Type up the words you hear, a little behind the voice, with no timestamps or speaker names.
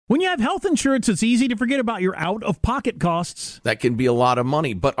When you have health insurance, it's easy to forget about your out-of-pocket costs. That can be a lot of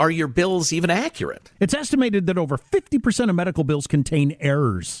money, but are your bills even accurate? It's estimated that over 50% of medical bills contain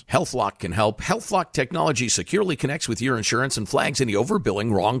errors. HealthLock can help. HealthLock technology securely connects with your insurance and flags any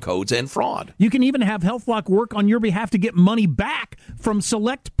overbilling, wrong codes, and fraud. You can even have HealthLock work on your behalf to get money back from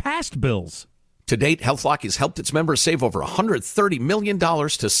select past bills. To date, HealthLock has helped its members save over $130 million.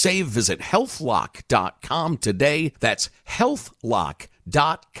 To save, visit healthlock.com today. That's healthlock.com.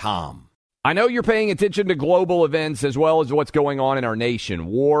 I know you're paying attention to global events as well as what's going on in our nation.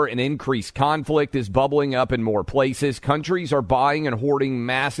 War and increased conflict is bubbling up in more places. Countries are buying and hoarding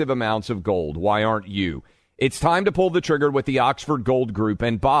massive amounts of gold. Why aren't you? It's time to pull the trigger with the Oxford Gold Group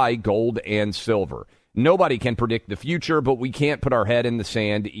and buy gold and silver. Nobody can predict the future, but we can't put our head in the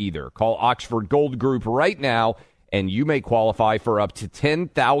sand either. Call Oxford Gold Group right now, and you may qualify for up to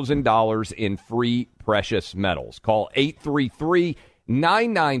 $10,000 in free precious metals. Call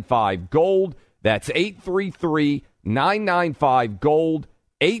 833-995-GOLD. That's 833-995-GOLD,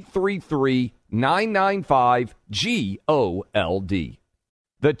 833-995-GOLD.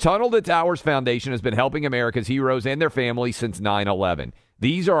 The Tunnel to Towers Foundation has been helping America's heroes and their families since 9/11.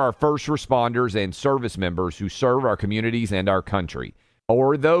 These are our first responders and service members who serve our communities and our country,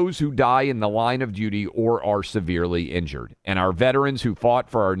 or those who die in the line of duty or are severely injured, and our veterans who fought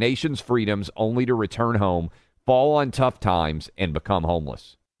for our nation's freedoms only to return home, fall on tough times, and become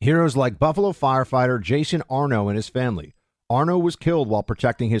homeless. Heroes like Buffalo firefighter Jason Arno and his family. Arno was killed while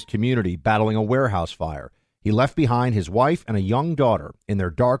protecting his community, battling a warehouse fire. He left behind his wife and a young daughter. In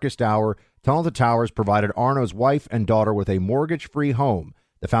their darkest hour, Tunnel to Towers provided Arno's wife and daughter with a mortgage-free home.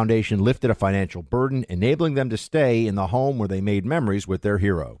 The foundation lifted a financial burden, enabling them to stay in the home where they made memories with their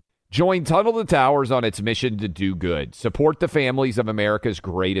hero. Join Tunnel to Towers on its mission to do good. Support the families of America's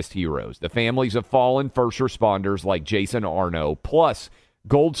greatest heroes, the families of fallen first responders like Jason Arno, plus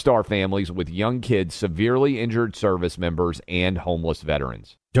Gold Star families with young kids, severely injured service members, and homeless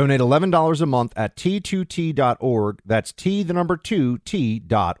veterans. Donate $11 a month at T2T.org. That's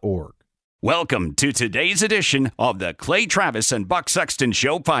T2T.org. Welcome to today's edition of the Clay Travis and Buck Sexton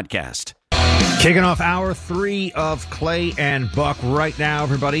Show podcast. Kicking off hour 3 of Clay and Buck right now,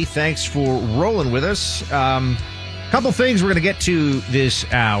 everybody. Thanks for rolling with us. Couple things we're going to get to this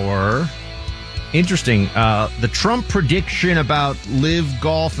hour. Interesting. The Trump prediction about Live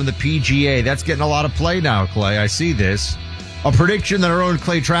Golf and the PGA. That's getting a lot of play now, Clay. I see this. A prediction that our own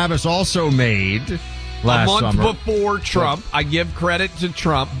Clay Travis also made last summer. A month before Trump. I give credit to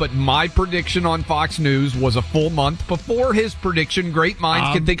Trump, but my prediction on Fox News was a full month before his prediction. Great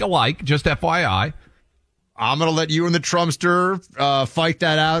minds can think alike, just FYI. I'm going to let you and the Trumpster fight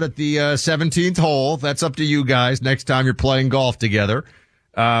that out at the 17th hole. That's up to you guys next time you're playing golf together.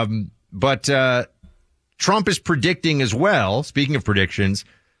 But Trump is predicting as well, speaking of predictions,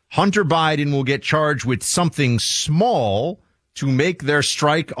 Hunter Biden will get charged with something small to make their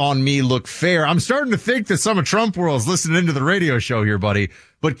strike on me look fair. I'm starting to think that some of Trump world's listening into the radio show here, buddy.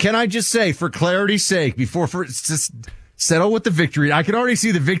 But can I just say, for clarity's sake, just settle with the victory. I can already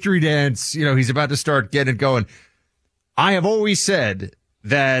see the victory dance. You know, he's about to start getting it going. I have always said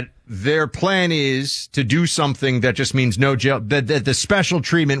that their plan is to do something that just means no jail, that the special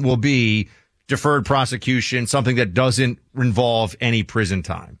treatment will be deferred prosecution, something that doesn't involve any prison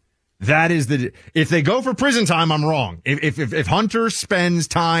time. That is if they go for prison time, I'm wrong. If Hunter spends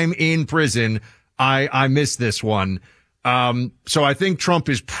time in prison, I miss this one. So I think Trump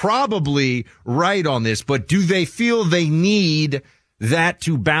is probably right on this, but do they feel they need that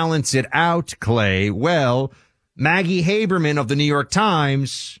to balance it out, Clay? Well, Maggie Haberman of the New York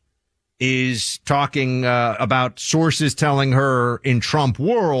Times is talking about sources telling her in Trump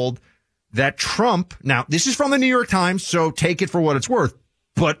world that Trump, now this is from the New York Times, so take it for what it's worth.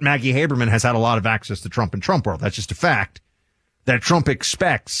 But Maggie Haberman has had a lot of access to Trump in Trump world. That's just a fact that Trump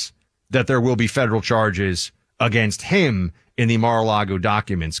expects that there will be federal charges against him in the Mar-a-Lago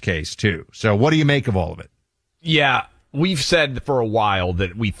documents case, too. So what do you make of all of it? Yeah, we've said for a while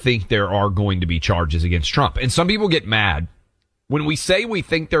that we think there are going to be charges against Trump. And some people get mad when we say we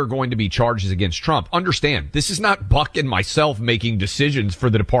think there are going to be charges against Trump. Understand, this is not Buck and myself making decisions for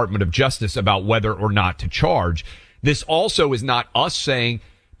the Department of Justice about whether or not to charge. This also is not us saying,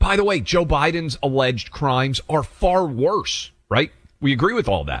 by the way, Joe Biden's alleged crimes are far worse, right? We agree with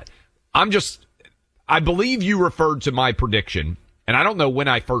all that. I believe you referred to my prediction, and I don't know when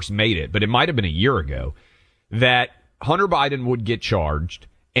I first made it, but it might have been a year ago, that Hunter Biden would get charged,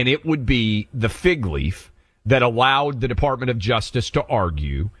 and it would be the fig leaf that allowed the Department of Justice to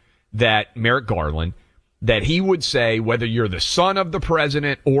argue that Merrick Garland, that he would say, whether you're the son of the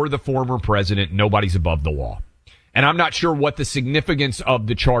president or the former president, nobody's above the law. And I'm not sure what the significance of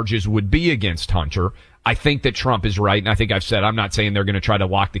the charges would be against Hunter. I think that Trump is right, and I think I've said I'm not saying they're going to try to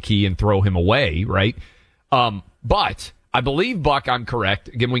lock the key and throw him away, right? But I believe, Buck, I'm correct.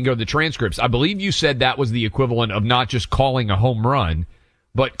 Again, we can go to the transcripts. I believe you said that was the equivalent of not just calling a home run,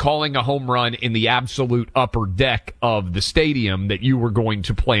 but calling a home run in the absolute upper deck of the stadium that you were going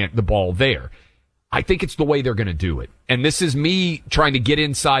to plant the ball there. I think it's the way they're going to do it. And this is me trying to get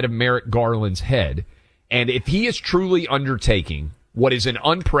inside of Merrick Garland's head. And if he is truly undertaking what is an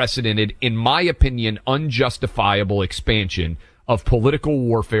unprecedented, in my opinion, unjustifiable expansion of political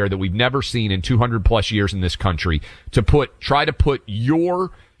warfare that we've never seen in 200 plus years in this country, to try to put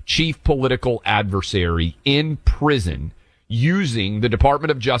your chief political adversary in prison using the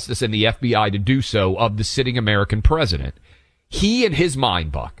Department of Justice and the FBI to do so of the sitting American president, he, in his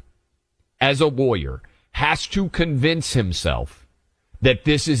mind, Buck, as a lawyer, has to convince himself that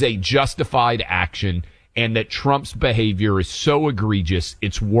this is a justified action and that Trump's behavior is so egregious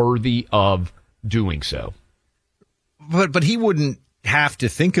it's worthy of doing so. But he wouldn't have to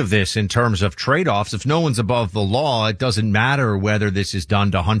think of this in terms of trade-offs. If no one's above the law, it doesn't matter whether this is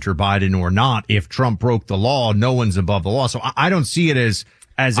done to Hunter Biden or not. If Trump broke the law, no one's above the law. So I don't see it as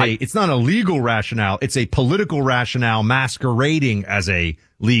it's not a legal rationale. It's a political rationale masquerading as a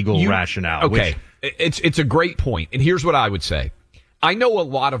legal rationale. Okay. It's a great point. And here's what I would say. I know a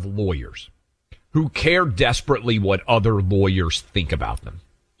lot of lawyers who care desperately what other lawyers think about them.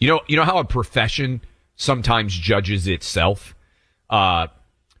 You know how a profession sometimes judges itself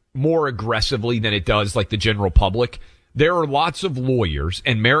more aggressively than it does like the general public? There are lots of lawyers,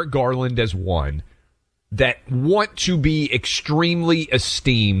 and Merrick Garland as one, that want to be extremely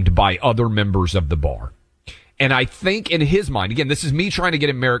esteemed by other members of the bar. And I think in his mind, again, this is me trying to get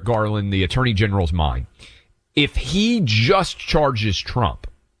in Merrick Garland, the Attorney General's mind, if he just charges Trump,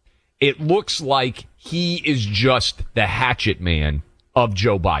 it looks like he is just the hatchet man of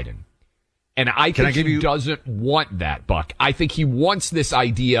Joe Biden. And I think he doesn't want that, Buck. I think he wants this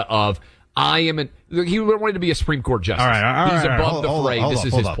idea of, he wanted to be a Supreme Court justice. All right, he's above the fray. This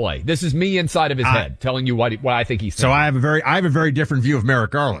is his play. This is me inside of his head telling you what I think he's saying. So I have a very different view of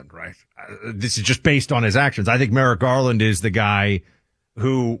Merrick Garland, right? This is just based on his actions. I think Merrick Garland is the guy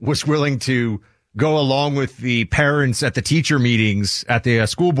who was willing to go along with the parents at the teacher meetings, at the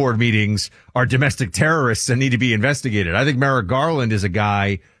school board meetings, are domestic terrorists and need to be investigated. I think Merrick Garland is a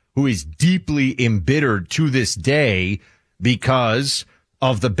guy who is deeply embittered to this day because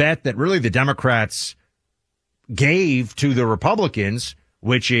of the bet that really the Democrats gave to the Republicans,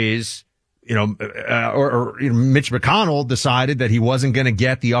 which is, Mitch McConnell decided that he wasn't going to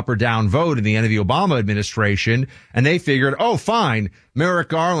get the up or down vote in the end of the Obama administration. And they figured, oh, fine, Merrick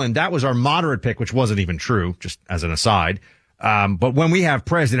Garland, that was our moderate pick, which wasn't even true, just as an aside. But when we have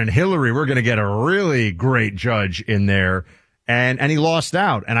President Hillary, we're going to get a really great judge in there. And he lost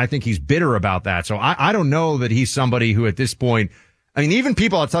out. And I think he's bitter about that. So I don't know that he's somebody who at this point, I mean, even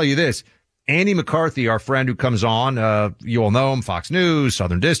people, I'll tell you this, Andy McCarthy, our friend who comes on, you all know him, Fox News,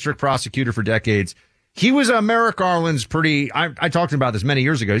 Southern District prosecutor for decades. He was Merrick Garland's I talked about this many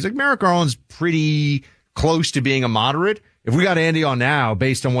years ago. He's like, Merrick Garland's pretty close to being a moderate. If we got Andy on now,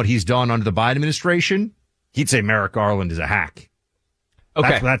 based on what he's done under the Biden administration, he'd say Merrick Garland is a hack.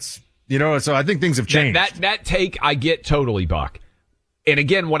 Okay. That's so I think things have changed. That take I get totally, Buck. And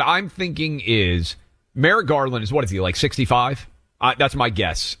again, what I'm thinking is Merrick Garland is, what is he, like 65? That's my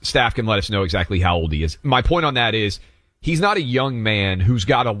guess. Staff can let us know exactly how old he is. My point on that is he's not a young man who's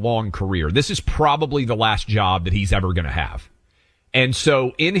got a long career. This is probably the last job that he's ever going to have. And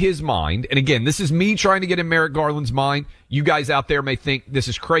so in his mind, and again, this is me trying to get in Merrick Garland's mind. You guys out there may think this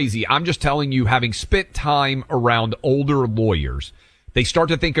is crazy. I'm just telling you, having spent time around older lawyers, they start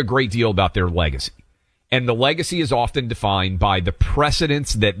to think a great deal about their legacy. And the legacy is often defined by the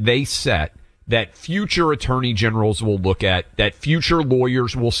precedents that they set that future attorney generals will look at, that future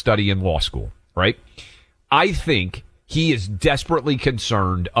lawyers will study in law school, right? I think he is desperately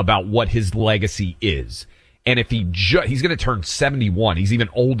concerned about what his legacy is. And if he's going to turn 71. He's even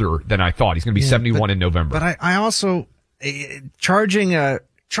older than I thought. He's going to be 71 in November. But I also, charging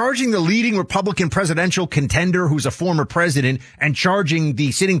the leading Republican presidential contender who's a former president and charging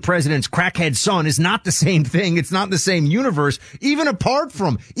the sitting president's crackhead son is not the same thing. It's not the same universe, even apart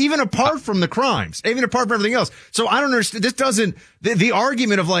from the crimes, even apart from everything else. So I don't understand. This doesn't, the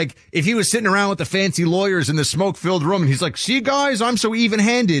argument of like, if he was sitting around with the fancy lawyers in the smoke-filled room and he's like, see guys, I'm so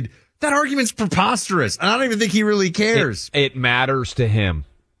even-handed. That argument's preposterous. And I don't even think he really cares. It matters to him.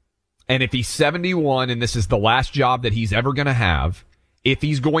 And if he's 71 and this is the last job that he's ever going to have, if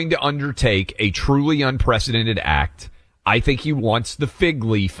he's going to undertake a truly unprecedented act, I think he wants the fig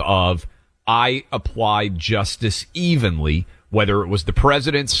leaf of, I applied justice evenly, whether it was the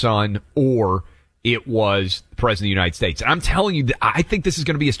president's son or it was the president of the United States. And I'm telling you, I think this is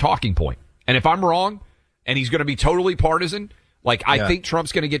going to be his talking point. And if I'm wrong and he's going to be totally partisan, I think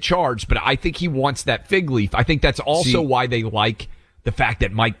Trump's going to get charged, but I think he wants that fig leaf. I think that's also why they like the fact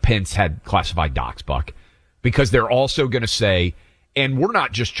that Mike Pence had classified docs, Buck, because they're also going to say, and we're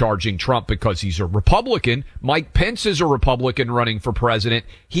not just charging Trump because he's a Republican. Mike Pence is a Republican running for president.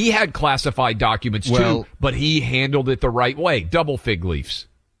 He had classified documents too, but he handled it the right way. Double fig leaves.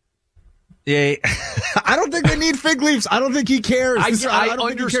 Yeah, I don't think they need fig leaves. I don't think he cares. I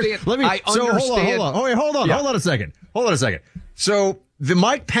understand. Hold on a second. So the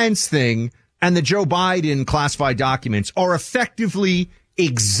Mike Pence thing and the Joe Biden classified documents are effectively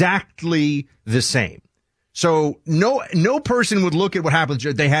exactly the same. So no person would look at what happened.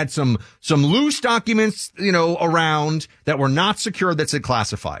 They had some loose documents, around that were not secure that said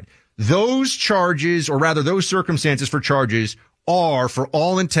classified. Those charges, or rather those circumstances for charges, are, for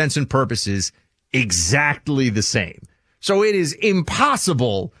all intents and purposes, exactly the same. So it is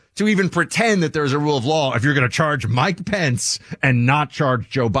impossible to even pretend that there's a rule of law if you're going to charge Mike Pence and not charge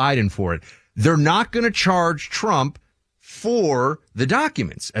Joe Biden for it. They're not going to charge Trump for the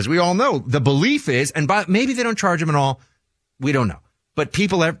documents. As we all know, the belief is, and maybe they don't charge him at all. We don't know. But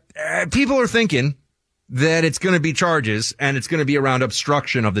people are thinking that it's going to be charges and it's going to be around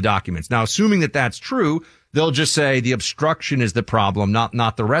obstruction of the documents. Now, assuming that that's true, they'll just say the obstruction is the problem,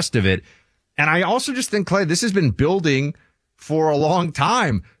 not the rest of it. And I also just think, Clay, this has been building for a long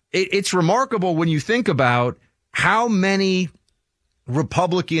time. It's remarkable when you think about how many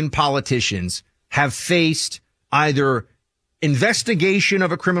Republican politicians have faced either investigation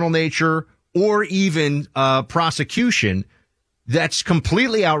of a criminal nature or even prosecution that's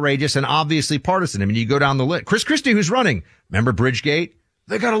completely outrageous and obviously partisan. I mean, you go down the list. Chris Christie, who's running, remember Bridgegate?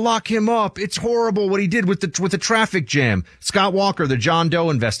 They got to lock him up. It's horrible what he did with the traffic jam. Scott Walker, the John Doe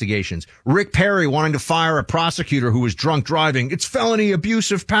investigations. Rick Perry wanting to fire a prosecutor who was drunk driving. It's felony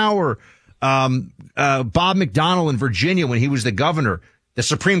abuse of power. Bob McDonnell in Virginia, when he was the governor, the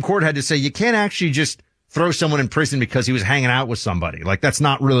Supreme Court had to say you can't actually just throw someone in prison because he was hanging out with somebody. Like, that's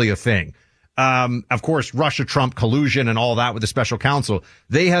not really a thing. Of course, Russia-Trump collusion and all that with the special counsel.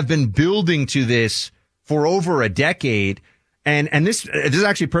 They have been building to this for over a decade. And this is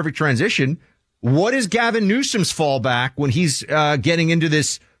actually a perfect transition. What is Gavin Newsom's fallback when he's getting into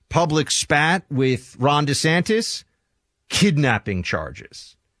this public spat with Ron DeSantis? Kidnapping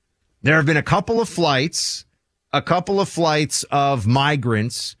charges. There have been a couple of flights of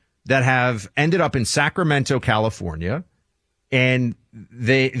migrants that have ended up in Sacramento, California. And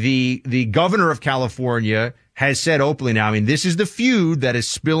the governor of California has said openly now, I mean, this is the feud that is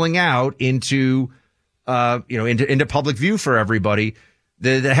spilling out into public view for everybody.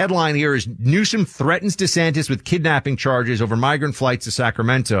 The headline here is Newsom threatens DeSantis with kidnapping charges over migrant flights to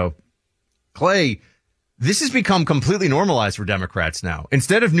Sacramento. Clay, this has become completely normalized for Democrats now.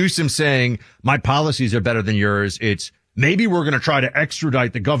 Instead of Newsom saying, my policies are better than yours, it's maybe we're going to try to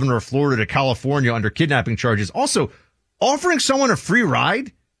extradite the governor of Florida to California under kidnapping charges. Also, offering someone a free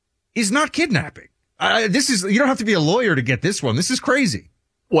ride is not kidnapping. You don't have to be a lawyer to get this one. This is crazy.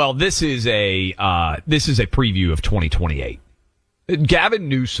 Well, this is a preview of 2028. Gavin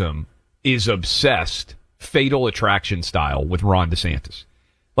Newsom is obsessed Fatal Attraction style with Ron DeSantis.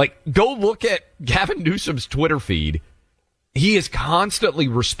 Like, go look at Gavin Newsom's Twitter feed. He is constantly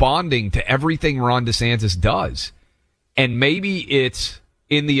responding to everything Ron DeSantis does. And maybe it's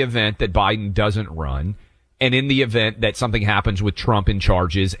in the event that Biden doesn't run, and in the event that something happens with Trump in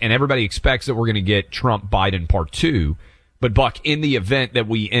charges, and everybody expects that we're going to get Trump-Biden part 2. But, Buck, in the event that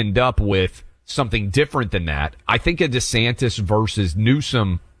we end up with something different than that, I think a DeSantis versus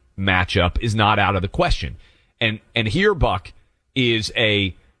Newsom matchup is not out of the question. And here, Buck, is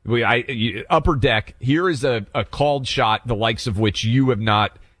upper deck. Here is a called shot, the likes of which you have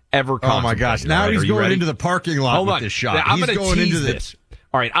not ever contemplated. Oh, my gosh. Now he's going into the parking lot with this shot. I'm going to tease this.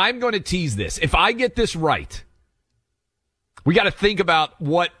 All right, I'm going to tease this. If I get this right, we got to think about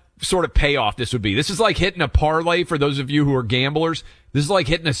what sort of payoff this would be. This is like hitting a parlay for those of you who are gamblers. This is like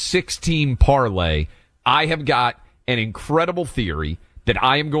hitting a 6-team parlay. I have got an incredible theory that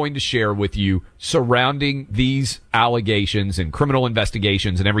I am going to share with you surrounding these allegations and criminal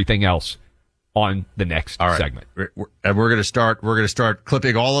investigations and everything else on the next segment. We're going to start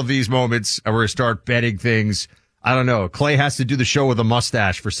clipping all of these moments, and we're going to start betting things. I don't know. Clay has to do the show with a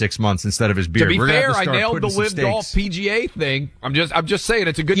mustache for 6 months instead of his beard. To be fair, I nailed the Live Golf PGA thing. I'm just saying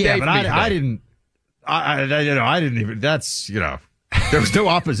it's a good day for me. I didn't even. That's There was no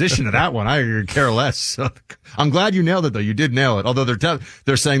opposition to that one. I could care less. I'm glad you nailed it, though. You did nail it. Although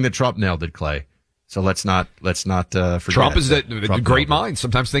they're saying that Trump nailed it, Clay. So let's not forget. Trump is a great mind.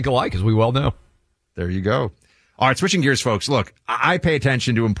 Sometimes think alike, as we well know. There you go. All right, switching gears, folks. Look, I pay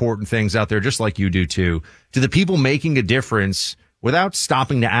attention to important things out there, just like you do, too, to the people making a difference without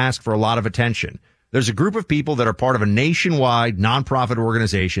stopping to ask for a lot of attention. There's a group of people that are part of a nationwide nonprofit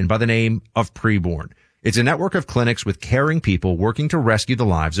organization by the name of Preborn. It's a network of clinics with caring people working to rescue the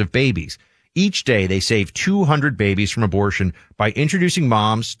lives of babies. Each day, they save 200 babies from abortion by introducing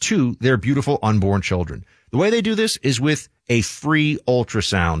moms to their beautiful unborn children. The way they do this is with a free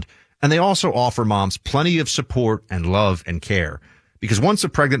ultrasound. And they also offer moms plenty of support and love and care. Because once a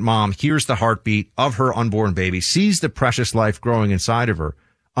pregnant mom hears the heartbeat of her unborn baby, sees the precious life growing inside of her,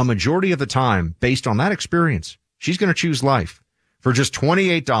 a majority of the time, based on that experience, she's going to choose life. For just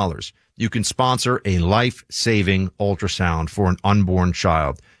 $28, you can sponsor a life-saving ultrasound for an unborn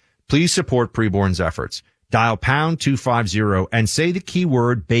child. Please support Preborn's efforts. Dial pound 250 and say the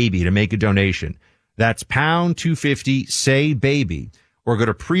keyword baby to make a donation. That's pound 250, say baby. Or go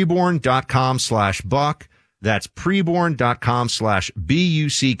to preborn.com/buck. That's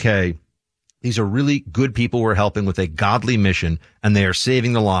preborn.com/BUCK. These are really good people we're helping with a godly mission, and they are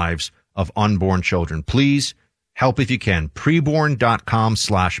saving the lives of unborn children. Please help if you can.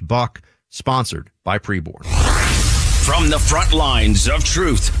 Preborn.com/buck, sponsored by Preborn. From the front lines of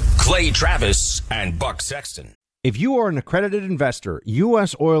truth, Clay Travis and Buck Sexton. If you are an accredited investor,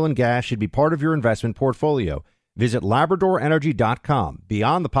 U.S. oil and gas should be part of your investment portfolio. Visit LabradorEnergy.com.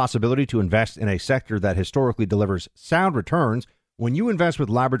 Beyond the possibility to invest in a sector that historically delivers sound returns, when you invest with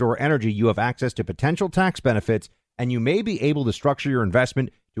Labrador Energy, you have access to potential tax benefits, and you may be able to structure your investment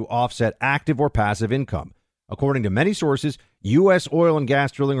to offset active or passive income. According to many sources, U.S. oil and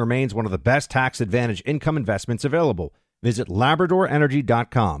gas drilling remains one of the best tax-advantaged income investments available. Visit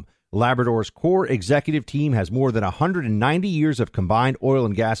LabradorEnergy.com. Labrador's core executive team has more than 190 years of combined oil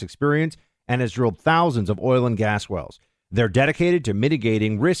and gas experience and has drilled thousands of oil and gas wells. They're dedicated to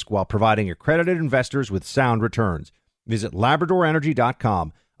mitigating risk while providing accredited investors with sound returns. Visit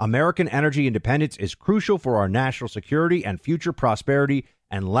LabradorEnergy.com. American energy independence is crucial for our national security and future prosperity,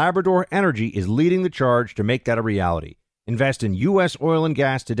 and Labrador Energy is leading the charge to make that a reality. Invest in U.S. oil and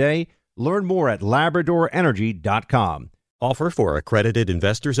gas today. Learn more at LabradorEnergy.com. Offer for accredited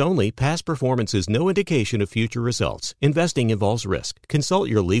investors only. Past performance is no indication of future results. Investing involves risk. Consult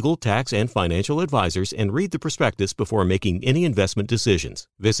your legal, tax, and financial advisors and read the prospectus before making any investment decisions.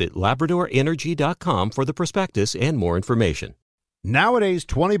 Visit LabradorEnergy.com for the prospectus and more information. Nowadays,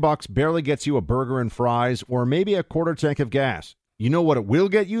 $20 barely gets you a burger and fries or maybe a quarter tank of gas. You know what it will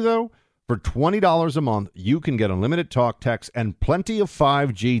get you, though? For $20 a month, you can get unlimited talk, text, and plenty of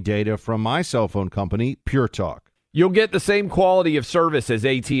 5G data from my cell phone company, Pure Talk. You'll get the same quality of service as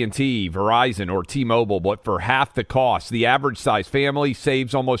AT&T, Verizon, or T-Mobile, but for half the cost. The average size family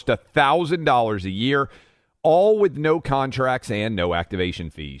saves almost $1,000 a year, all with no contracts and no activation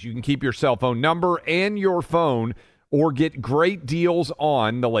fees. You can keep your cell phone number and your phone or get great deals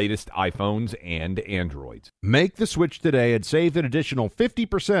on the latest iPhones and Androids. Make the switch today and save an additional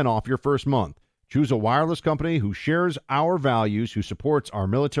 50% off your first month. Choose a wireless company who shares our values, who supports our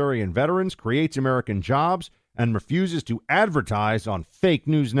military and veterans, creates American jobs, and refuses to advertise on fake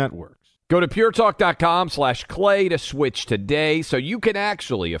news networks. Go to puretalk.com/clay to switch today so you can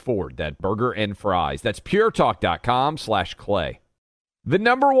actually afford that burger and fries. That's puretalk.com/clay. The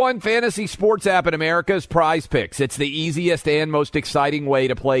number one fantasy sports app in America is Prize Picks. It's the easiest and most exciting way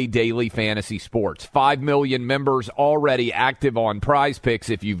to play daily fantasy sports. 5 million members already active on Prize Picks.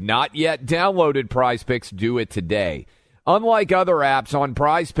 If you've not yet downloaded Prize Picks, do it today. Unlike other apps on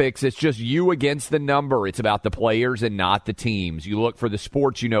Prize Picks, it's just you against the number. It's about the players and not the teams. You look for the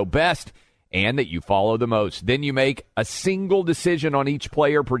sports you know best and that you follow the most. Then you make a single decision on each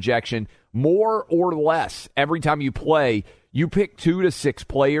player projection, more or less. Every time you play, you pick 2 to 6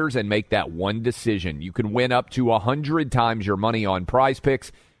 players and make that one decision. You can win up to 100 times your money on Prize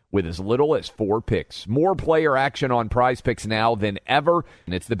Picks with as little as 4 picks. More player action on Prize Picks now than ever,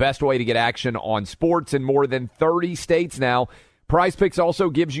 and it's the best way to get action on sports in more than 30 states now. Prize Picks also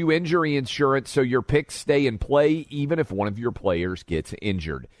gives you injury insurance so your picks stay in play even if one of your players gets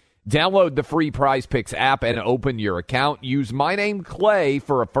injured. Download the free Prize Picks app and open your account. Use my name, Clay,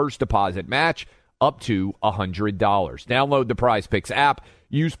 for a first deposit match up to $100. Download the Prize Picks app.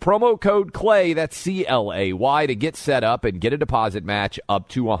 Use promo code CLAY, that's C-L-A-Y, to get set up and get a deposit match up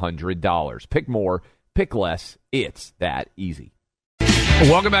to $100. Pick more, pick less. It's that easy.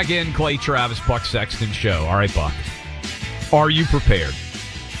 Welcome back in, Clay Travis, Buck Sexton Show. All right, Buck. Are you prepared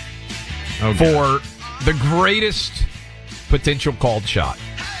for the greatest potential called shot,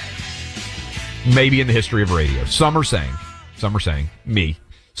 maybe in the history of radio. Some are saying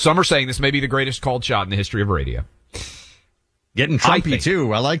this may be the greatest called shot in the history of radio. Getting Trumpy,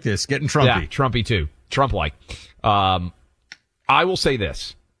 too. I like this. Getting Trumpy. Yeah, Trumpy, too. Trump-like. I will say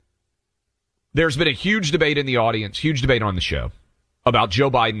this. There's been a huge debate in the audience, huge debate on the show, about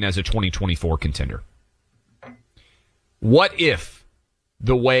Joe Biden as a 2024 contender. What if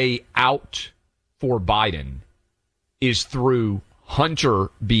the way out for Biden is through Hunter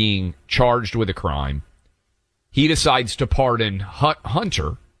being charged with a crime? He decides to pardon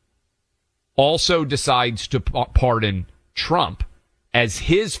Hunter, also decides to pardon Trump as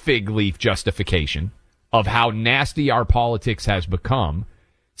his fig leaf justification of how nasty our politics has become,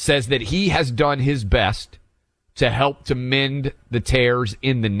 says that he has done his best to help to mend the tears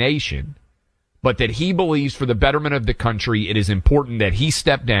in the nation, but that he believes for the betterment of the country it is important that he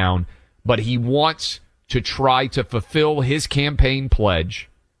step down, but he wants to try to fulfill his campaign pledge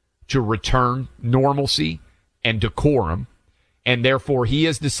to return normalcy and decorum, and therefore he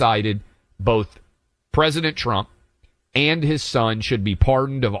has decided both President Trump and his son should be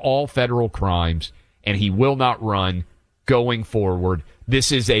pardoned of all federal crimes, and he will not run going forward.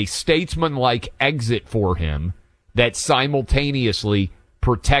 This is a statesmanlike exit for him that simultaneously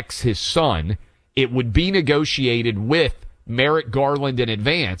protects his son. It would be negotiated with Merrick Garland in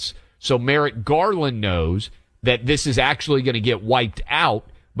advance, so Merrick Garland knows that this is actually going to get wiped out,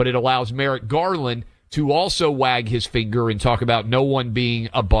 but it allows Merrick Garland to also wag his finger and talk about no one being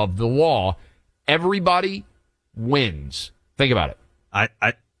above the law. Everybody wins. Think about it.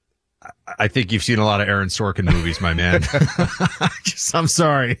 I think you've seen a lot of Aaron Sorkin movies, my man. I'm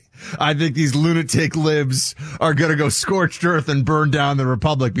sorry. I think these lunatic libs are going to go scorched earth and burn down the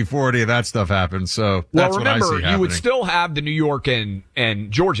Republic before any of that stuff happens. So that's what I see happening. You would still have the New York and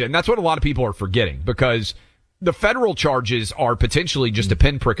Georgia, and that's what a lot of people are forgetting, because the federal charges are potentially just a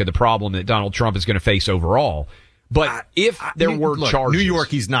pinprick of the problem that Donald Trump is going to face overall. But if there were charges... New York,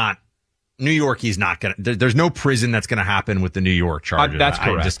 he's not going to... There's no prison that's going to happen with the New York charges. That's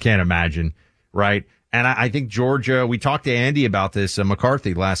correct. I just can't imagine, right? And I think Georgia, we talked to Andy about this,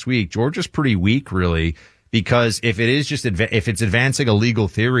 McCarthy, last week. Georgia's pretty weak, really, because if it's advancing a legal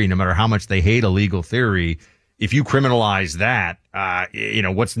theory, no matter how much they hate a legal theory, if you criminalize that,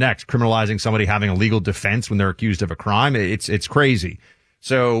 what's next? Criminalizing somebody having a legal defense when they're accused of a crime? It's crazy.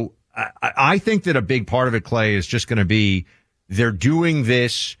 So I think that a big part of it, Clay, is just going to be they're doing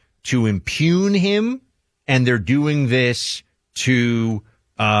this to impugn him, and they're doing this to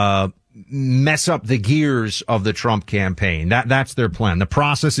mess up the gears of the Trump campaign. That's their plan. The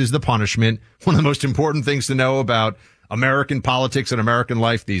process is the punishment. One of the most important things to know about American politics and American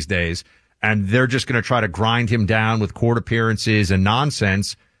life these days. And they're just going to try to grind him down with court appearances and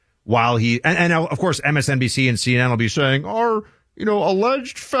nonsense while and of course MSNBC and CNN will be saying, our,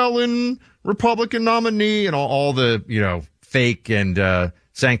 alleged felon Republican nominee, and all the, fake and,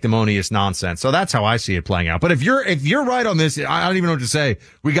 sanctimonious nonsense. So that's how I see it playing out. But if you're right on this, I don't even know what to say.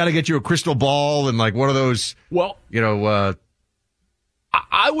 We got to get you a crystal ball and like one of those, I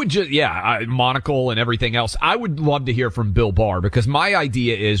would just, monocle and everything else. I would love to hear from Bill Barr, because my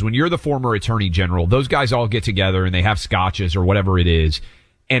idea is when you're the former attorney general, those guys all get together and they have scotches or whatever it is,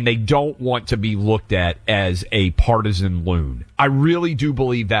 and they don't want to be looked at as a partisan loon. I really do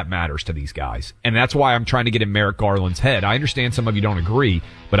believe that matters to these guys. And that's why I'm trying to get in Merrick Garland's head. I understand some of you don't agree,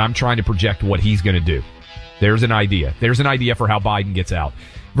 but I'm trying to project what he's going to do. There's an idea. There's an idea for how Biden gets out.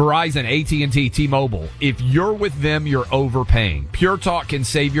 Verizon, AT&T, T-Mobile. If you're with them, you're overpaying. Pure Talk can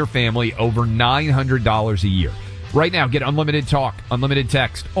save your family over $900 a year. Right now, get unlimited talk, unlimited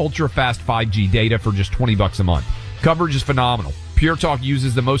text, ultra-fast 5G data for just $20 a month. Coverage is phenomenal. Pure Talk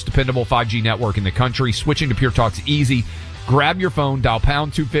uses the most dependable 5G network in the country. Switching to Pure Talk's easy. Grab your phone, dial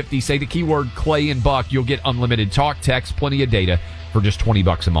pound 250, say the keyword Clay and Buck. You'll get unlimited talk, text, plenty of data for just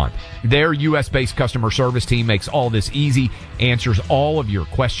 $20 a month. Their U.S.-based customer service team makes all this easy, answers all of your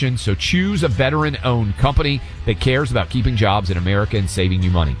questions. So choose a veteran-owned company that cares about keeping jobs in America and saving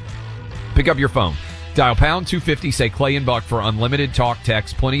you money. Pick up your phone. Dial pound 250, say Clay and Buck for unlimited talk,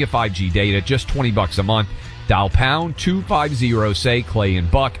 text, plenty of 5G data, just $20 a month. Dial pound 250, say Clay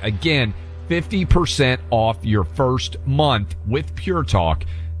and Buck. Again, 50% off your first month with Pure Talk.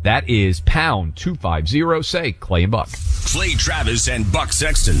 That is pound 250, say Clay and Buck. Clay Travis and Buck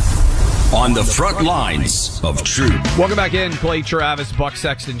Sexton on the front lines of truth. Welcome back in, Clay Travis, Buck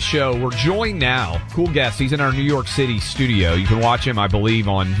Sexton Show. We're joined now, cool guest. He's in our New York City studio. You can watch him, I believe,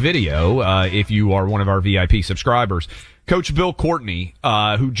 on video if you are one of our VIP subscribers. Coach Bill Courtney,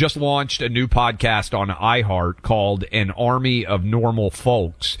 who just launched a new podcast on iHeart called An Army of Normal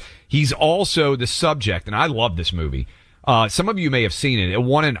Folks. He's also the subject, and I love this movie, Some of you may have seen it. It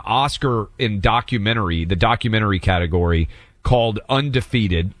won an Oscar in the documentary category, called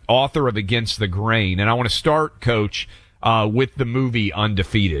Undefeated, author of Against the Grain. And I want to start, Coach, with the movie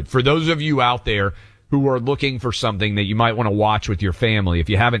Undefeated. For those of you out there who are looking for something that you might want to watch with your family, if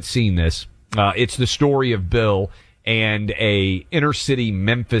you haven't seen this, it's the story of Bill and a inner city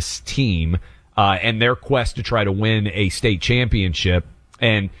Memphis team and their quest to try to win a state championship.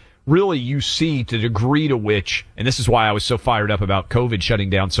 And really you see the degree to which, and this is why I was so fired up about COVID shutting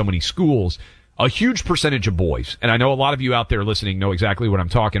down so many schools, a huge percentage of boys, and I know a lot of you out there listening know exactly what I'm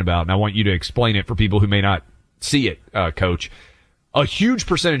talking about, and I want you to explain it for people who may not see it, Coach. A huge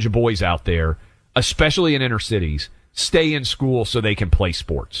percentage of boys out there, especially in inner cities, stay in school so they can play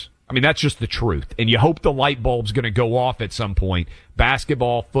sports. I mean, that's just the truth. And you hope the light bulb's going to go off at some point.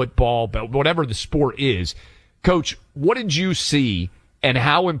 Basketball, football, whatever the sport is. Coach, what did you see, and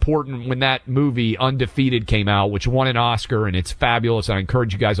how important when that movie Undefeated came out, which won an Oscar, and it's fabulous, I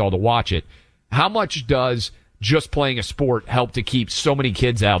encourage you guys all to watch it. How much does just playing a sport help to keep so many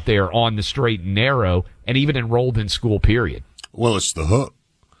kids out there on the straight and narrow and even enrolled in school, period? Well, it's the hook.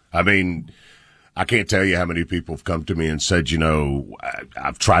 I mean, I can't tell you how many people have come to me and said,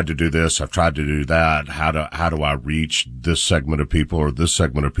 I've tried to do this, I've tried to do that. How do I reach this segment of people or this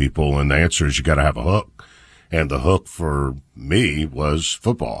segment of people? And the answer is you got to have a hook. And the hook for me was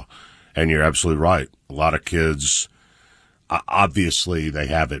football. And you're absolutely right. A lot of kids, obviously, they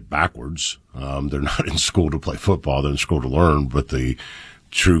have it backwards. They're not in school to play football. They're in school to learn. But the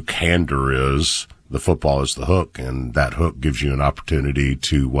true candor is the football is the hook, and that hook gives you an opportunity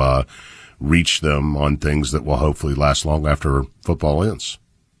to reach them on things that will hopefully last long after football ends.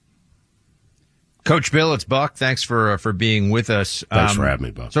 Coach Bill, it's Buck. Thanks for being with us. Thanks for having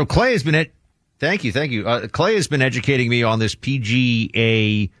me, Buck. So Clay has been Thank you. Clay has been educating me on this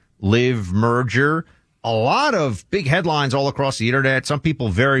PGA Live merger. A lot of big headlines all across the internet. Some people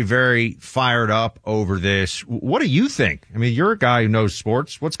very, very fired up over this. What do you think? I mean, you're a guy who knows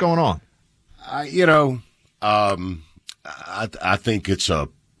sports. What's going on? I think it's a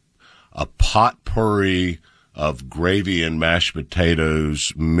potpourri of gravy and mashed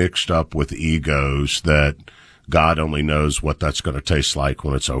potatoes mixed up with egos that God only knows what that's going to taste like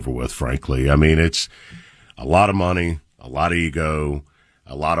when it's over with, frankly. I mean, it's a lot of money, a lot of ego,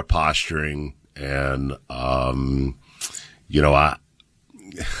 a lot of posturing. And,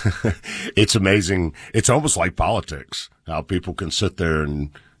 it's amazing. It's almost like politics, how people can sit there and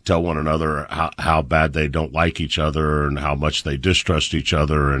tell one another how bad they don't like each other and how much they distrust each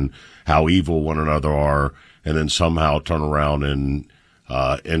other and how evil one another are, and then somehow turn around and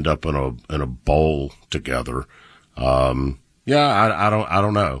end up in a bowl together. I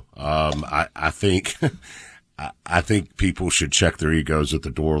don't know. I think I think people should check their egos at the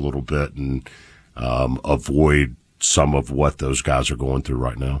door a little bit and avoid some of what those guys are going through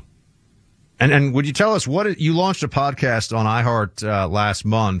right now. And would you tell us you launched a podcast on iHeart last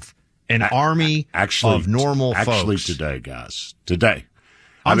month, an army of normal folks. Actually today, guys. Today.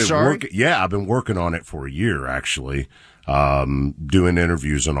 I'm sorry? I've been working on it for a year, actually, doing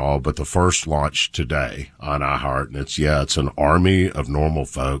interviews and all, but the first launch today on iHeart, and it's an army of normal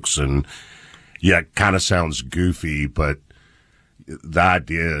folks. And yeah, it kind of sounds goofy, but the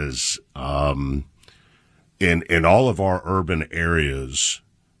idea is, in all of our urban areas,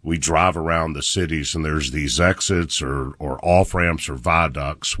 we drive around the cities and there's these exits or off ramps or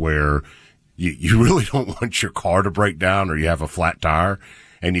viaducts where you really don't want your car to break down or you have a flat tire,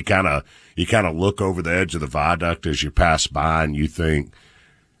 and you kind of look over the edge of the viaduct as you pass by and you think,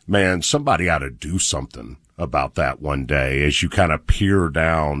 man, somebody ought to do something about that one day, as you kind of peer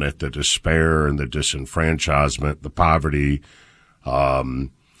down at the despair and the disenfranchisement, the poverty,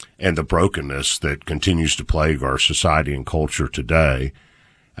 and the brokenness that continues to plague our society and culture today,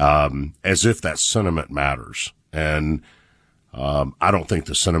 as if that sentiment matters. And I don't think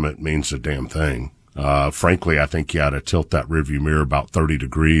the sentiment means a damn thing. Frankly, I think you ought to tilt that rearview mirror about 30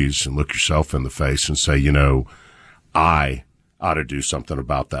 degrees and look yourself in the face and say, I ought to do something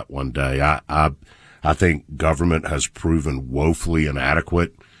about that one day. I think government has proven woefully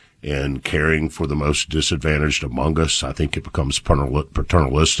inadequate in caring for the most disadvantaged among us. I think it becomes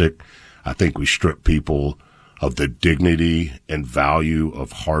paternalistic. I think we strip people of the dignity and value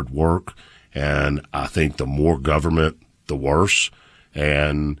of hard work. And I think the more government, the worse.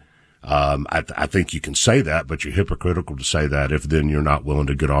 And I think you can say that, but you're hypocritical to say that if then you're not willing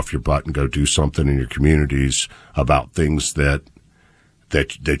to get off your butt and go do something in your communities about things that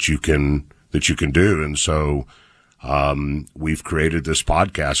you can do. And so we've created this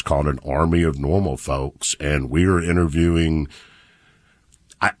podcast called An Army of Normal Folks, and we are interviewing,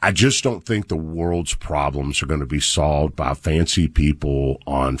 I just don't think the world's problems are going to be solved by fancy people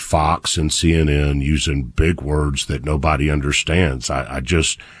on Fox and CNN using big words that nobody understands. I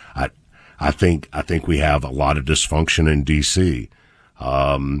think we have a lot of dysfunction in DC.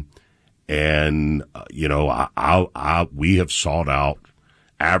 We have sought out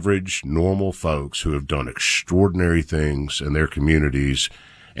average, normal folks who have done extraordinary things in their communities,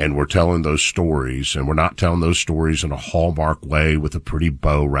 and we're telling those stories, and we're not telling those stories in a Hallmark way with a pretty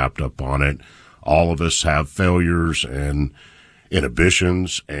bow wrapped up on it. All of us have failures and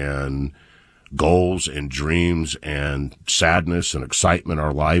inhibitions and goals and dreams and sadness and excitement in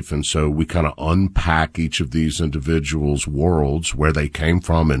our life. And so we kind of unpack each of these individuals' worlds, where they came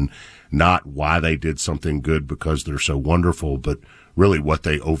from, and not why they did something good because they're so wonderful, but really what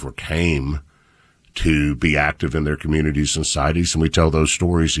they overcame to be active in their communities and societies. And we tell those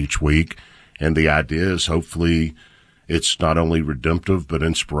stories each week. And the idea is hopefully it's not only redemptive, but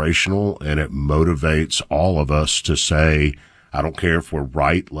inspirational, and it motivates all of us to say, I don't care if we're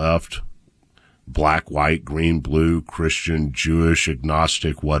right, left, black, white, green, blue, Christian, Jewish,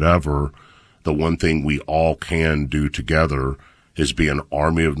 agnostic, whatever. The one thing we all can do together is be an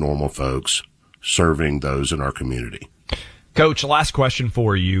army of normal folks serving those in our community. Coach, last question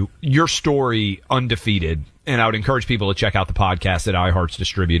for you. Your story, Undefeated, and I would encourage people to check out the podcast that iHeart's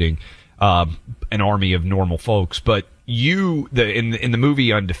distributing, An Army of Normal Folks. But you, in the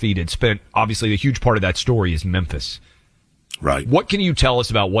movie Undefeated, spent, obviously, a huge part of that story is Memphis. Right. What can you tell us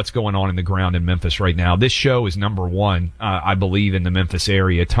about what's going on in the ground in Memphis right now? This show is number one, I believe, in the Memphis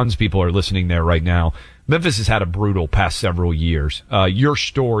area. Tons of people are listening there right now. Memphis has had a brutal past several years. Your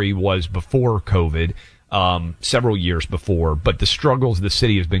story was before COVID, several years before, but the struggles the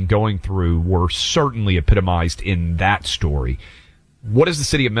city has been going through were certainly epitomized in that story. What is the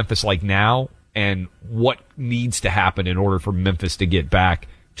city of Memphis like now, and what needs to happen in order for Memphis to get back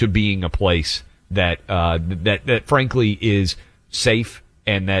to being a place that frankly is safe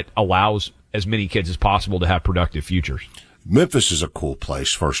and that allows as many kids as possible to have productive futures? Memphis is a cool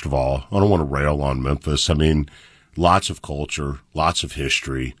place, first of all. I don't want to rail on Memphis. I mean, lots of culture, lots of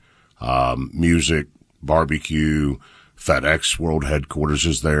history, music, barbecue. FedEx World Headquarters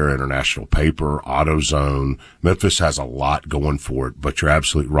is there, International Paper, AutoZone. Memphis has a lot going for it, but you're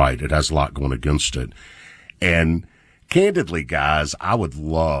absolutely right. It has a lot going against it. And candidly, guys, I would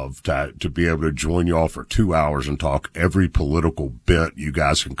love to be able to join you all for 2 hours and talk every political bit you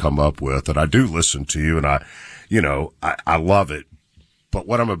guys can come up with. And I do listen to you, and I love it. But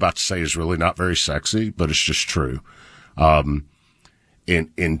what I'm about to say is really not very sexy, but it's just true. Until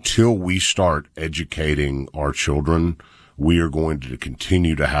we start educating our children, we are going to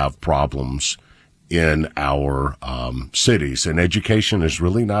continue to have problems in our cities. And education is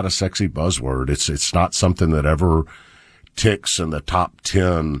really not a sexy buzzword. It's not something that ever ticks in the top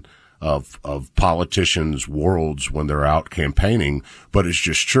 10 of politicians' worlds when they're out campaigning, but it's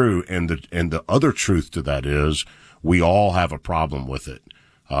just true. And the other truth to that is we all have a problem with it.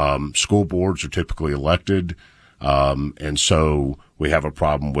 School boards are typically elected. And so we have a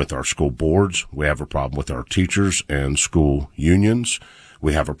problem with our school boards. We have a problem with our teachers and school unions.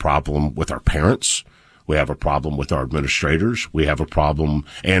 We have a problem with our parents. We have a problem with our administrators. We have a problem,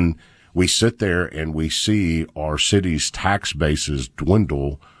 and we sit there and we see our city's tax bases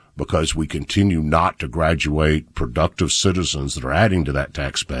dwindle because we continue not to graduate productive citizens that are adding to that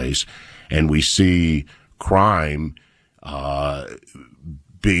tax base. And we see crime,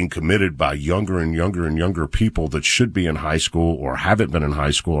 being committed by younger and younger and younger people that should be in high school or haven't been in high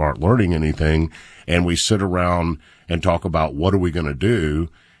school, aren't learning anything. And we sit around and talk about what are we going to do.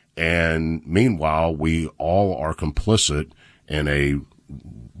 And meanwhile, we all are complicit in a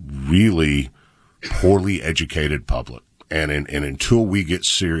really poorly educated public. And until we get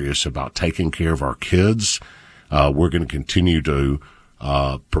serious about taking care of our kids, we're going to continue to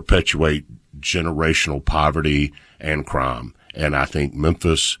perpetuate generational poverty and crime. And I think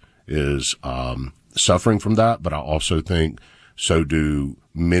Memphis is suffering from that, but I also think so do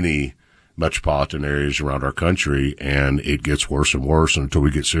many metropolitan areas around our country, and it gets worse and worse. And until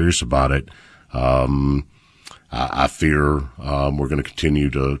we get serious about it, I fear we're going to continue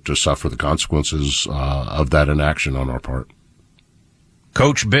to suffer the consequences of that inaction on our part.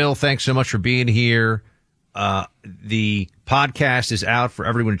 Coach Bill, thanks so much for being here. The podcast is out for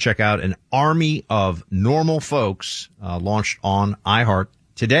everyone to check out. An Army of Normal Folks, launched on iHeart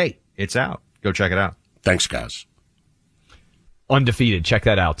today. It's out. Go check it out. Thanks, guys. Undefeated. Check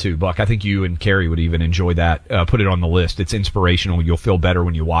that out, too, Buck. I think you and Carrie would even enjoy that. Put it on the list. It's inspirational. You'll feel better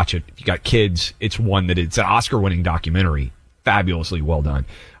when you watch it. If you got kids, it's an Oscar-winning documentary. fabulously well done.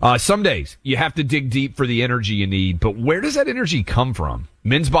 Some days you have to dig deep for the energy you need, but where does that energy come from?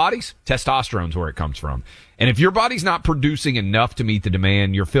 Men's bodies, testosterone's where it comes from. And if your body's not producing enough to meet the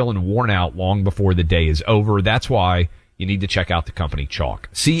demand, you're feeling worn out long before the day is over. That's why you need to check out the company Chalk,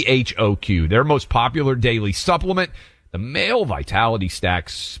 CHOQ, their most popular daily supplement, the Male Vitality Stack,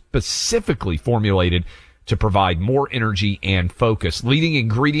 specifically formulated to provide more energy and focus. Leading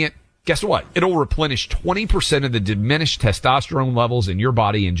ingredient, guess what? It'll replenish 20% of the diminished testosterone levels in your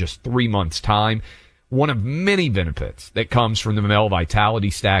body in just 3 months' time. One of many benefits that comes from the Male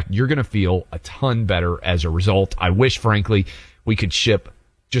Vitality Stack. You're going to feel a ton better as a result. I wish, frankly, we could ship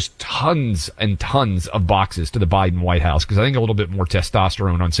just tons and tons of boxes to the Biden White House, because I think a little bit more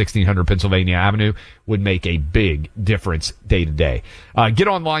testosterone on 1600 Pennsylvania Avenue would make a big difference day to day. Get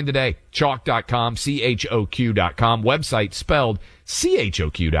online today, chalk.com, CHOQ.com, website spelled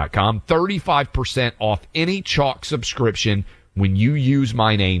CHOQ.com, 35% off any Chalk subscription when you use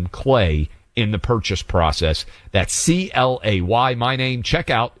my name, Clay, in the purchase process. That's CLAY, my name. Check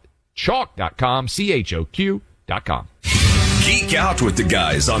out chalk.com, CHOQ.com. Geek out with the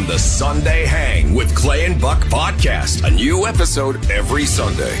guys on the Sunday Hang with Clay and Buck podcast. A new episode every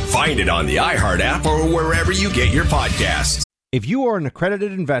Sunday. Find it on the iHeart app or wherever you get your podcasts. If you are an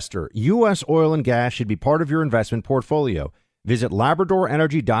accredited investor, U.S. oil and gas should be part of your investment portfolio. Visit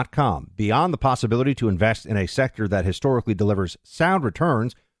LabradorEnergy.com. Beyond the possibility to invest in a sector that historically delivers sound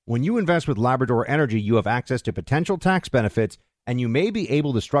returns, when you invest with Labrador Energy, you have access to potential tax benefits, and you may be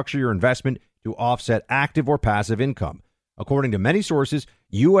able to structure your investment to offset active or passive income. According to many sources,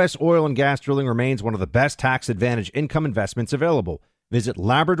 U.S. oil and gas drilling remains one of the best tax-advantaged income investments available. Visit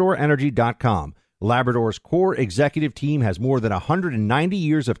LabradorEnergy.com. Labrador's core executive team has more than 190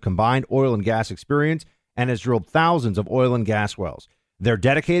 years of combined oil and gas experience and has drilled thousands of oil and gas wells. They're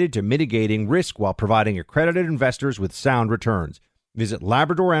dedicated to mitigating risk while providing accredited investors with sound returns. Visit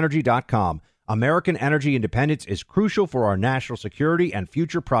LabradorEnergy.com. American energy independence is crucial for our national security and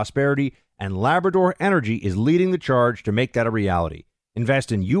future prosperity, and Labrador Energy is leading the charge to make that a reality.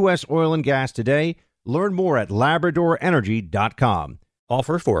 Invest in U.S. oil and gas today. Learn more at LabradorEnergy.com.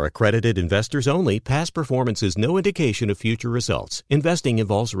 Offer for accredited investors only. Past performance is no indication of future results. Investing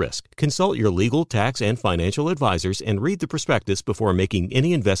involves risk. Consult your legal, tax, and financial advisors and read the prospectus before making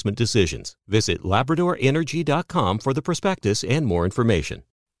any investment decisions. Visit LabradorEnergy.com for the prospectus and more information.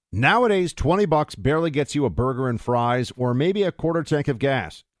 Nowadays, $20 barely gets you a burger and fries or maybe a quarter tank of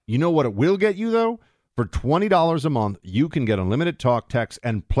gas. You know what it will get you, though? For $20 a month, you can get unlimited talk, text,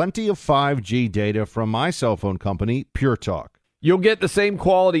 and plenty of 5G data from my cell phone company, Pure Talk. You'll get the same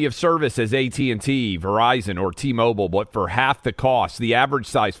quality of service as AT&T, Verizon, or T-Mobile, but for half the cost. The average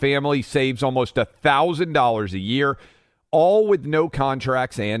size family saves almost $1,000 a year, all with no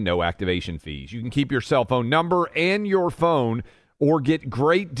contracts and no activation fees. You can keep your cell phone number and your phone, or get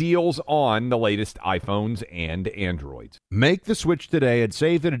great deals on the latest iPhones and Androids. Make the switch today and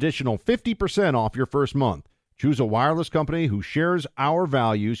save an additional 50% off your first month. Choose a wireless company who shares our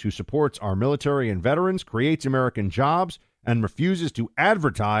values, who supports our military and veterans, creates American jobs, and refuses to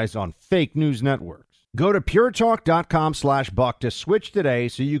advertise on fake news networks. Go to puretalk.com/buck to switch today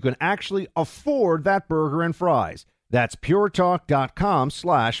so you can actually afford that burger and fries. That's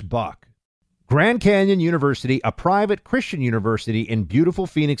puretalk.com/buck. Grand Canyon University, a private Christian university in beautiful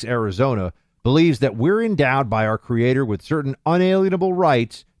Phoenix, Arizona, believes that we're endowed by our Creator with certain unalienable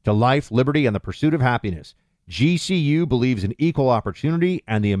rights to life, liberty, and the pursuit of happiness. GCU believes in equal opportunity,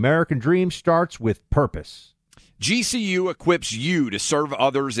 and the American dream starts with purpose. GCU equips you to serve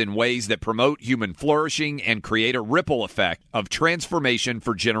others in ways that promote human flourishing and create a ripple effect of transformation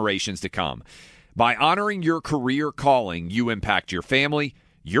for generations to come. By honoring your career calling, you impact your family,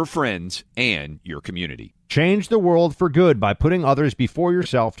 your friends, and your community. Change the world for good by putting others before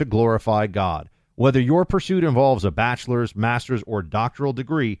yourself to glorify God. Whether your pursuit involves a bachelor's, master's, or doctoral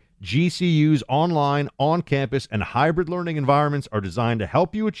degree, GCU's online, on-campus, and hybrid learning environments are designed to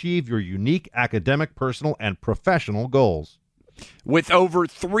help you achieve your unique academic, personal, and professional goals. With over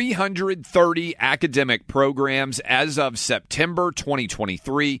 330 academic programs as of September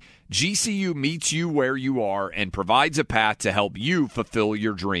 2023, GCU meets you where you are and provides a path to help you fulfill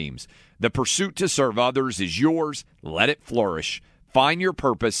your dreams. The pursuit to serve others is yours. Let it flourish. Find your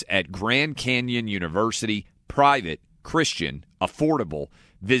purpose at Grand Canyon University, private, Christian, affordable.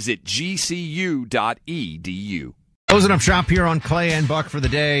 Visit gcu.edu. Closing up shop here on Clay and Buck for the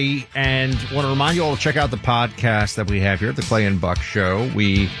day, and want to remind you all to check out the podcast that we have here at the Clay and Buck Show.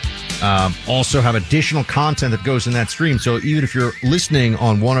 We also have additional content that goes in that stream, so even if you're listening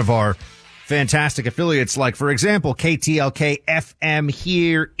on one of our fantastic affiliates like, for example, KTLK FM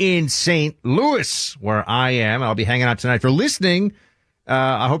here in St. Louis, where I am. I'll be hanging out tonight. For listening,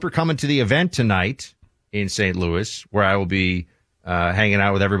 I hope you're coming to the event tonight in St. Louis, where I will be hanging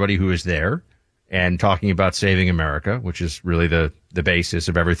out with everybody who is there and talking about saving America, which is really the basis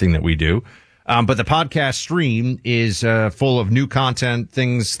of everything that we do. But the podcast stream is full of new content,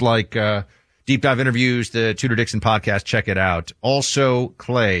 things like deep dive interviews, the Tudor Dixon podcast. Check it out. Also,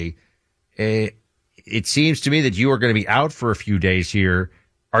 Clay, it seems to me that you are going to be out for a few days here.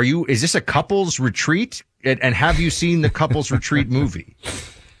 Is this a couples retreat? And have you seen the couples retreat movie?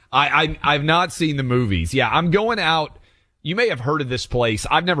 I've not seen the movies. Yeah, I'm going out. You may have heard of this place.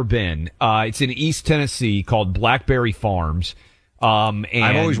 I've never been. It's in East Tennessee called Blackberry Farms. And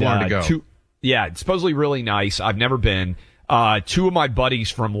I've always wanted to go. It's supposedly really nice. I've never been. Two of my buddies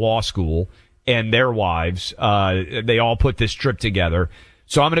from law school and their wives, they all put this trip together.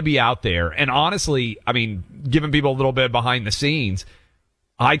 So I'm going to be out there. And honestly, I mean, giving people a little bit behind the scenes,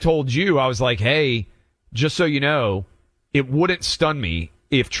 I told you, I was like, hey, just so you know, it wouldn't stun me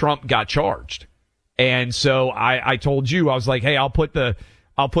if Trump got charged. And so I told you, I was like, hey, I'll put the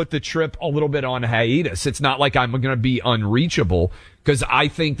trip a little bit on hiatus. It's not like I'm going to be unreachable, because I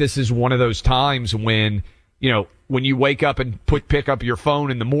think this is one of those times when, when you wake up and pick up your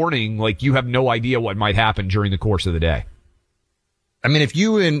phone in the morning, like you have no idea what might happen during the course of the day. I mean, if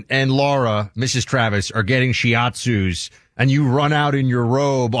you and Laura, Mrs. Travis, are getting shiatsus and you run out in your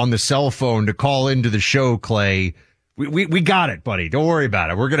robe on the cell phone to call into the show, Clay, we got it, buddy. Don't worry about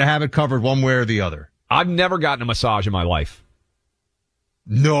it. We're going to have it covered one way or the other. I've never gotten a massage in my life.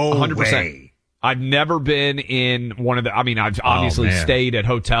 No 100%. Way. I've never been in one of I've obviously stayed at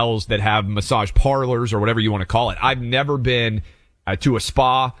hotels that have massage parlors or whatever you want to call it. I've never been to a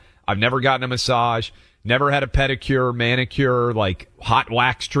spa. I've never gotten a massage. Never had a pedicure, manicure, like hot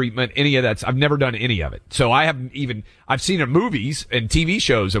wax treatment, any of that. I've never done any of it. So I've seen it in movies and TV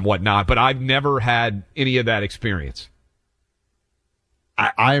shows and whatnot, but I've never had any of that experience.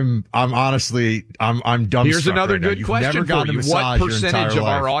 I'm honestly dumbstruck. Here's another right good now. question for you. What percentage of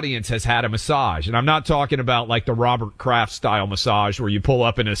our audience has had a massage? And I'm not talking about like the Robert Kraft style massage where you pull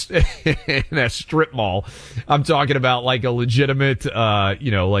up in a strip mall. I'm talking about like a legitimate,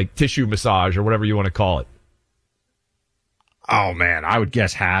 like tissue massage or whatever you want to call it. Oh man, I would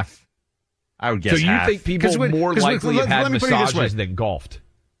guess half. So you think people more likely have had massages than golfed?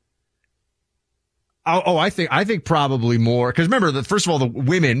 Oh, I think probably more. Because remember, first of all, the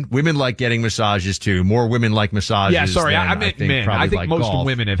women like getting massages too. More women like massages. Yeah, sorry, I meant men. I think most golf.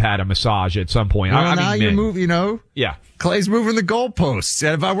 Women have had a massage at some point. Well, now you move, Yeah, Clay's moving the goalposts,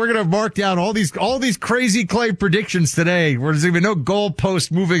 and we're going to mark down all these crazy Clay predictions today. There's even no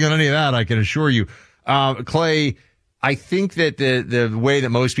goalpost moving on any of that. I can assure you, Clay. I think that the way that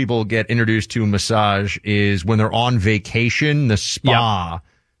most people get introduced to massage is when they're on vacation. The spa. Yep.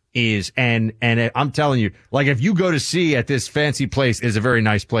 And I'm telling you, like if you go to see at this fancy place, is a very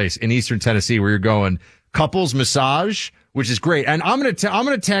nice place in Eastern Tennessee where you're going, couples massage, which is great. And I'm going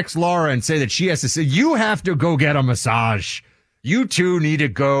to text Laura and say that she has to say, you have to go get a massage. You two need to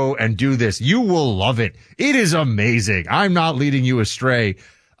go and do this. You will love it. It is amazing. I'm not leading you astray.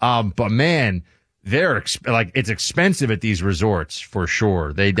 But man, it's expensive at these resorts for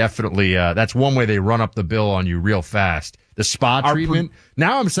sure. They definitely, that's one way they run up the bill on you real fast. The spa treatment.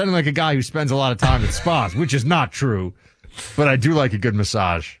 Now I'm sounding like a guy who spends a lot of time at spas, which is not true, but I do like a good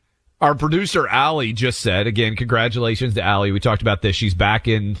massage. Our producer, Allie, just said, again, congratulations to Allie. We talked about this. She's back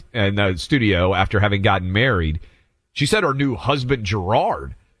in the studio after having gotten married. She said her new husband,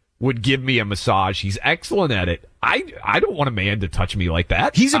 Gerard, would give me a massage. He's excellent at it. I don't want a man to touch me like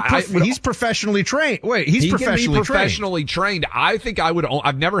that. He's professionally trained. Wait, he's professionally trained. I think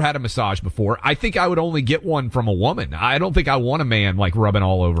I've never had a massage before. I think I would only get one from a woman. I don't think I want a man like rubbing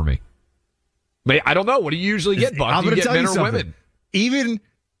all over me. I don't know. What do you usually get, Buck? I'm going to tell men you or something. women? Even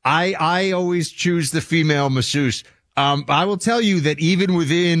I always choose the female masseuse. I will tell you that even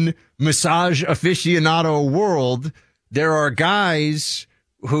within massage aficionado world, there are guys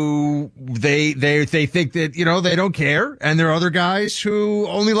who they think that, they don't care. And there are other guys who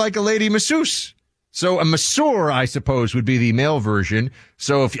only like a lady masseuse. So a masseur, I suppose, would be the male version.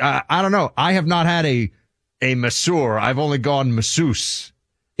 So if I don't know, I have not had a masseur. I've only gone masseuse.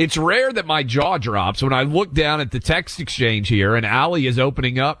 It's rare that my jaw drops when I look down at the text exchange here and Allie is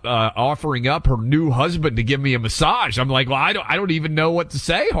offering up her new husband to give me a massage. I'm like, well, I don't even know what to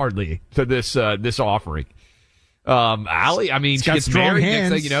say hardly to this offering. Allie, I mean, she gets married. Next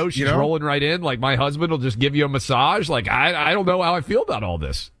thing you know, she's rolling right in. Like, my husband will just give you a massage. Like, I don't know how I feel about all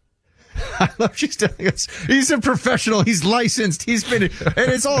this. I love she's telling us he's a professional. He's licensed. He's been, and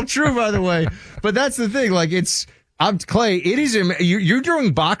it's all true, by the way. But that's the thing. Like Clay. It is. You're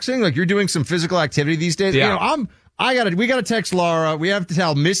doing boxing. Like you're doing some physical activity these days. Yeah. We gotta text Laura. We have to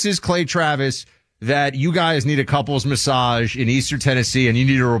tell Mrs. Clay Travis that you guys need a couples massage in Eastern Tennessee, and you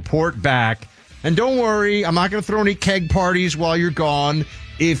need to report back. And don't worry, I'm not gonna throw any keg parties while you're gone.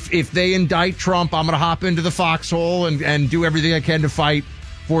 If they indict Trump, I'm gonna hop into the foxhole and do everything I can to fight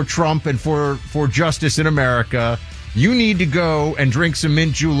for Trump and for justice in America. You need to go and drink some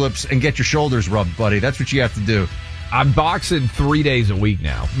mint juleps and get your shoulders rubbed, buddy. That's what you have to do. I'm boxing 3 days a week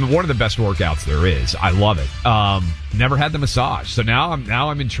now. One of the best workouts there is. I love it. Never had the massage, so now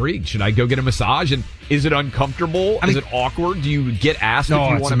I'm intrigued. Should I go get a massage? And is it uncomfortable? Is it awkward? Do you get asked if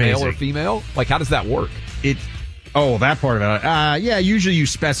you want a male or female? Like, how does that work? That part of it. Yeah, usually you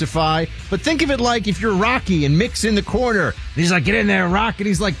specify. But think of it like if you're Rocky and Mick's in the corner. And he's like, get in there, Rock. And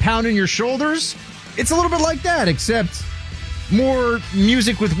he's like pounding your shoulders. It's a little bit like that, except more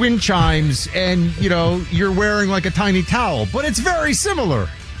music with wind chimes and, you're wearing like a tiny towel. But it's very similar.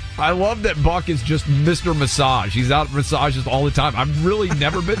 I love that Buck is just Mr. Massage. He's out at massages all the time. I've really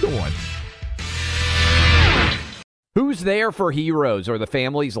never been to one. Who's there for heroes or the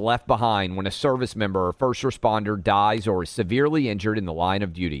families left behind when a service member or first responder dies or is severely injured in the line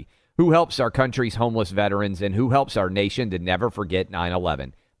of duty? Who helps our country's homeless veterans, and who helps our nation to never forget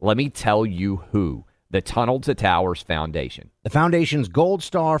 9/11? Let me tell you who. The Tunnel to Towers Foundation. The Foundation's Gold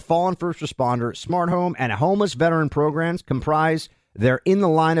Star, Fallen First Responder, Smart Home, and Homeless Veteran programs comprise their In the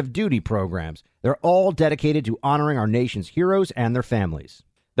Line of Duty programs. They're all dedicated to honoring our nation's heroes and their families.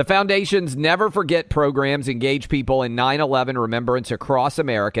 The Foundation's Never Forget programs engage people in 9/11 remembrance across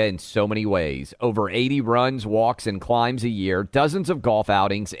America in so many ways. Over 80 runs, walks, and climbs a year, dozens of golf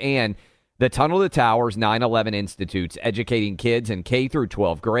outings, and the Tunnel to Towers 9/11 Institutes, educating kids in K through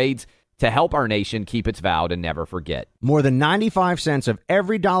 12 grades to help our nation keep its vow to never forget. More than 95 cents of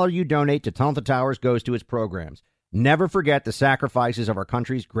every dollar you donate to Tunnel to Towers goes to its programs. Never forget the sacrifices of our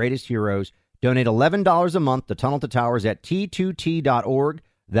country's greatest heroes. Donate $11 a month to Tunnel to Towers at T2T.org.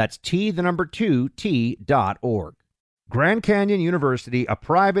 That's T2T.org. Grand Canyon University, a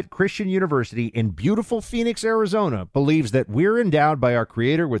private Christian university in beautiful Phoenix, Arizona, believes that we're endowed by our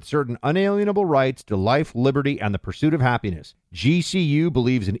Creator with certain unalienable rights to life, liberty, and the pursuit of happiness. GCU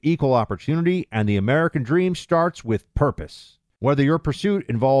believes in equal opportunity, and the American dream starts with purpose. Whether your pursuit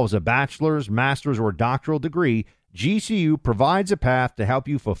involves a bachelor's, master's, or doctoral degree, GCU provides a path to help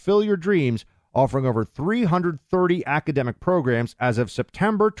you fulfill your dreams, offering over 330 academic programs as of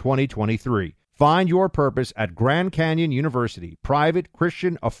September 2023. Find your purpose at Grand Canyon University. Private,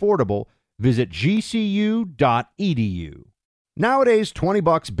 Christian, affordable. Visit gcu.edu. Nowadays,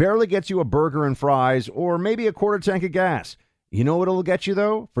 $20 barely gets you a burger and fries or maybe a quarter tank of gas. You know what it'll get you,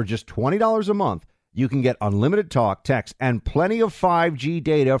 though? For just $20 a month, you can get unlimited talk, text, and plenty of 5G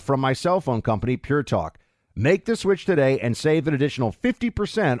data from my cell phone company, Pure Talk. Make the switch today and save an additional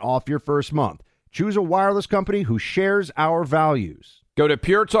 50% off your first month. Choose a wireless company who shares our values. Go to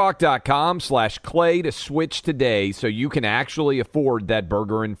puretalk.com/Clay to switch today so you can actually afford that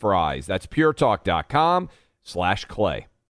burger and fries. That's puretalk.com/Clay.